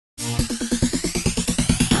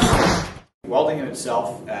Welding in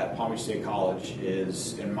itself at Palm Beach State College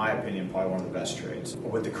is, in my opinion, probably one of the best trades.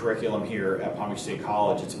 With the curriculum here at Palm Beach State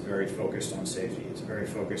College, it's very focused on safety. It's very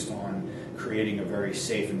focused on creating a very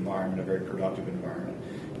safe environment, a very productive environment.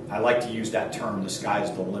 I like to use that term, the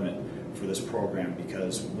sky's the limit, for this program,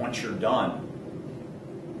 because once you're done,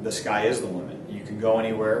 the sky is the limit. You can go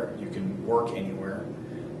anywhere, you can work anywhere,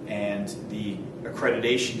 and the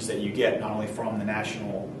accreditations that you get, not only from the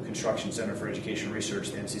National Construction Center for Education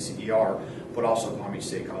Research, the NCCER, but also Palm Beach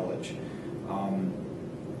State College,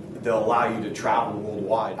 they'll allow you to travel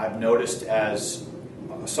worldwide. I've noticed, as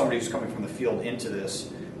somebody who's coming from the field into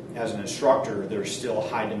this, as an instructor, there's still a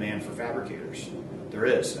high demand for fabricators. There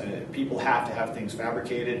is. People have to have things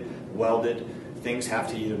fabricated, welded. Things have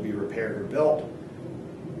to either be repaired or built.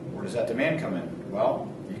 Where does that demand come in?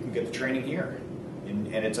 Well, you can get the training here.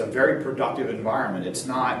 And it's a very productive environment. It's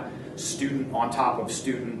not student on top of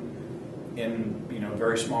student in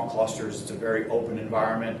very small clusters. It's a very open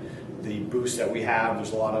environment. The booths that we have,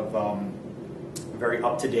 there's a lot of very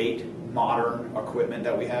up-to-date, modern equipment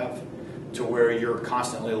that we have, to where you're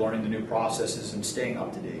constantly learning the new processes and staying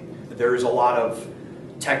up to date. There's a lot of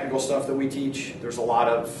technical stuff that we teach. There's a lot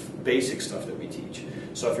of basic stuff that we teach.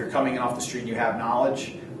 So if you're coming in off the street and you have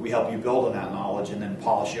knowledge, we help you build on that knowledge and then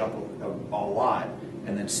polish you up a lot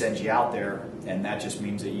and then send you out there, and that just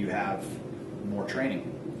means that you have more training.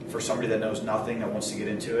 For somebody that knows nothing, that wants to get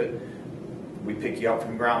into it, we pick you up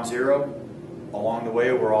from ground zero. Along the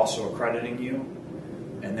way, we're also accrediting you,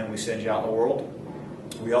 and then we send you out in the world.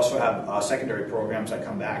 We also have secondary programs that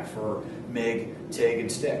come back for MIG, TIG,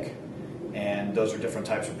 and stick. And those are different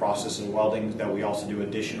types of processes of welding that we also do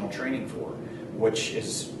additional training for, which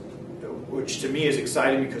to me is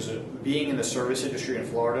exciting, because being in the service industry in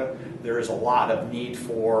Florida, there is a lot of need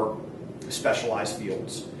for specialized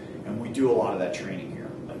fields, and we do a lot of that training here.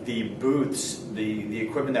 The booths, the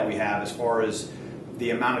equipment that we have, as far as the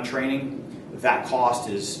amount of training, that cost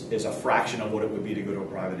is a fraction of what it would be to go to a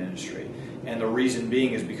private industry. And the reason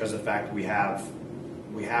being is because of the fact we have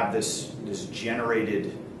this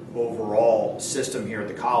generated overall system here at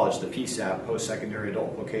the college, the PSAP, post-secondary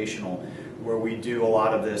adult vocational, where we do a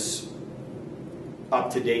lot of this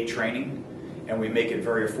up-to-date training, and we make it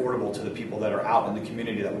very affordable to the people that are out in the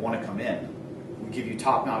community that want to come in. We give you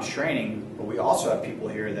top-notch training, but we also have people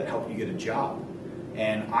here that help you get a job.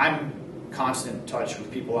 And I'm constant touch with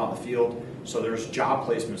people out in the field, so there's job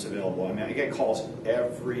placements available. I mean, I get calls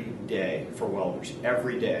every day for welders,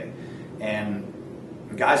 every day. And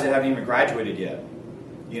guys that haven't even graduated yet.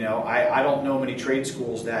 I don't know many trade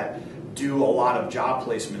schools that do a lot of job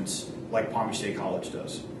placements like Palm Beach State College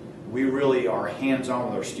does. We really are hands-on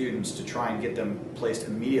with our students to try and get them placed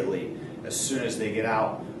immediately, as soon as they get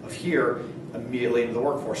out of here, immediately into the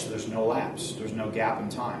workforce, so there's no lapse, there's no gap in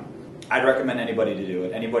time. I'd recommend anybody to do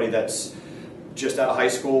it. Anybody that's just out of high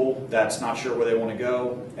school, that's not sure where they want to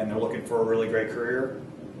go, and they're looking for a really great career,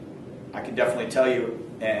 I can definitely tell you,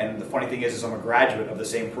 and the funny thing is I'm a graduate of the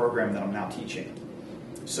same program that I'm now teaching.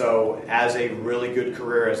 So as a really good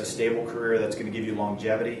career, as a stable career that's going to give you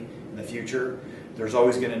longevity in the future, there's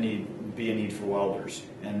always going to be a need for welders.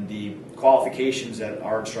 And the qualifications that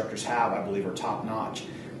our instructors have, I believe, are top-notch.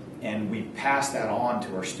 And we pass that on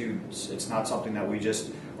to our students. It's not something that we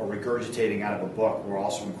just are regurgitating out of a book. We're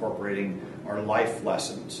also incorporating our life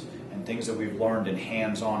lessons and things that we've learned in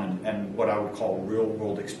hands-on and what I would call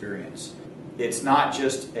real-world experience. It's not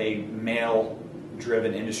just a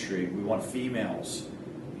male-driven industry. We want females.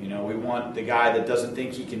 We want the guy that doesn't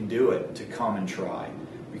think he can do it to come and try,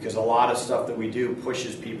 because a lot of stuff that we do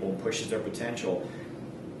pushes people and pushes their potential.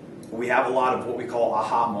 We have a lot of what we call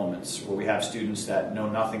aha moments, where we have students that know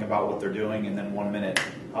nothing about what they're doing, and then 1 minute,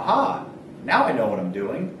 aha, now I know what I'm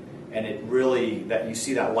doing. And it really, that you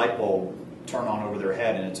see that light bulb turn on over their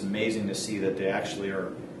head, and it's amazing to see that they actually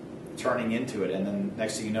are turning into it. And then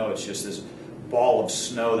next thing you know, it's just this ball of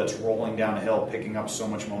snow that's rolling down a hill, picking up so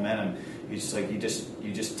much momentum. You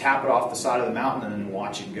just tap it off the side of the mountain and then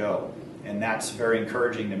watch it go. And that's very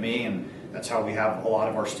encouraging to me, and that's how we have a lot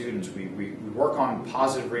of our students. We work on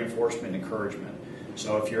positive reinforcement and encouragement.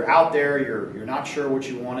 So if you're out there, you're not sure what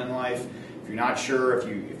you want in life, if you're not sure,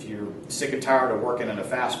 if you're sick and tired of working in a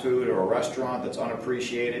fast food or a restaurant that's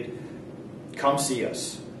unappreciated, come see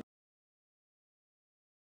us.